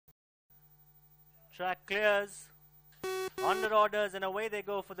Track clears. Under orders, and away they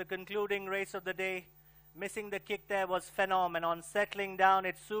go for the concluding race of the day. Missing the kick there was Phenom, and on settling down,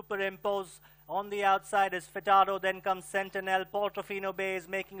 it's Superimpose. On the outside is Fitado, then comes Sentinel. Portofino Bay is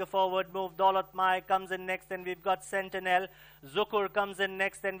making a forward move. Daulat Mai comes in next, then we've got Sentinel. Zukur comes in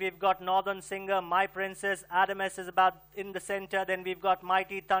next, then we've got Northern Singer. My Princess, Adamus is about in the center, then we've got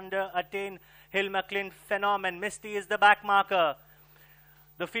Mighty Thunder, Attain, Hill McLean, Phenom, and Misty is the back marker.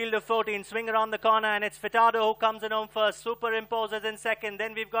 The field of 14, swing around the corner, and it's Fitado who comes in home first. Superimpose is in second,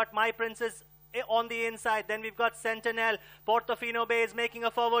 then we've got My Princess on the inside, then we've got Sentinel. Portofino Bay is making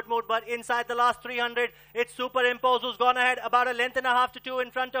a forward move, but inside the last 300, it's Superimpose who's gone ahead about a length and a half to 2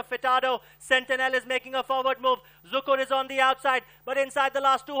 in front of Fitado. Sentinel is making a forward move. Zukur is on the outside, but inside the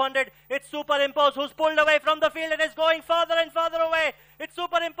last 200, it's Superimpose who's pulled away from the field and is going further and further away. It's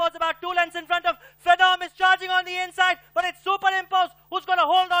Superimpose about 2 lengths in front of Phenom, is charging on the inside, but it's Superimpose who's going to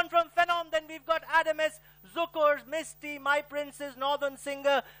hold on from Phenom. Then we've got Adamus, Zukur, Misty, My Princess, Northern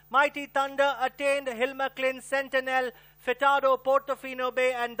Singer, Mighty Thunder, Attained, Hill McLean, Sentinel, Fitado, Portofino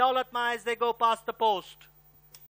Bay, and Daulat Mai as they go past the post.